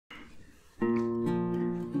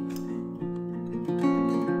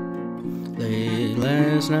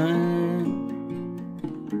last night,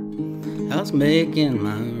 I was making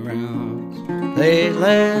my rounds. Late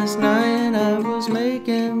last night I was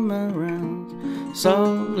making my rounds.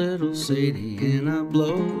 Saw little Sadie and I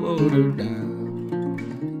blowed her down.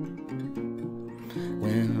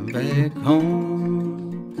 Went back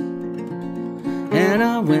home and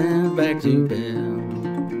I went back to bed.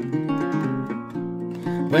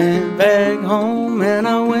 Went back home and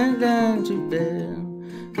I went down to bed.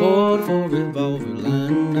 Poured for revolver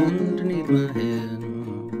lying underneath my head.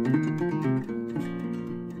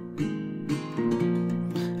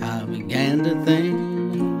 I began to think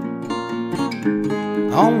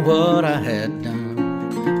on what I had done.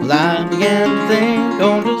 Well, I began to think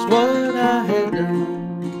on just what I had done.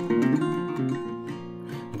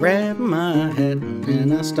 Grabbed my hat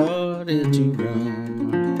and I started to run.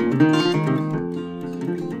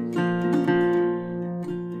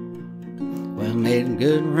 Well, I made a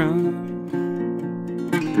good run,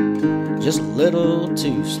 just a little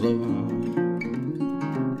too slow.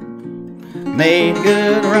 Made a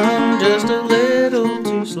good run, just a little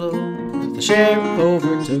too slow. The sheriff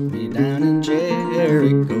overtook me down in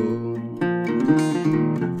Jericho.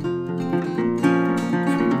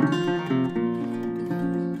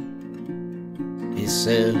 He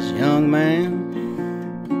says, young man,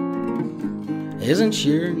 isn't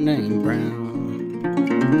your name Brown?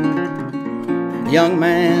 Young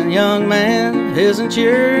man, isn't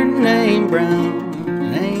your name Brown?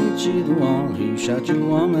 Ain't you the one who shot your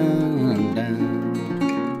woman down?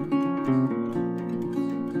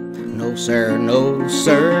 No sir, no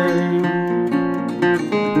sir,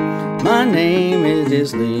 my name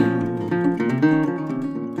is Lee.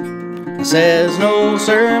 I says, no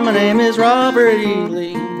sir, my name is Robert E.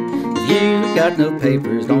 Lee. If you got no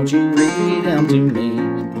papers, don't you read them to me.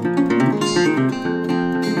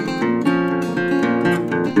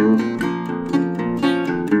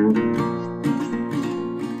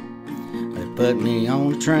 They put me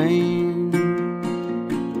on a train,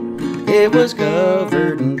 it was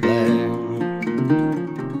covered in black.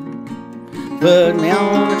 Put me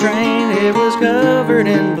on a train, it was covered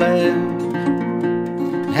in black.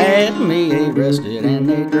 Had me arrested and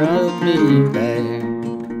they drugged me back.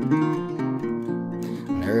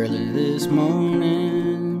 And early this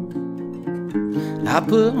morning I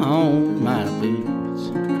put on my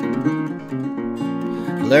boots.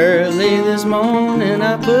 Well, early this morning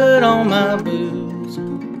I put on my boots.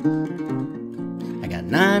 I got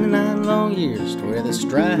 99 long years to wear the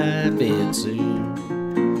striped suit.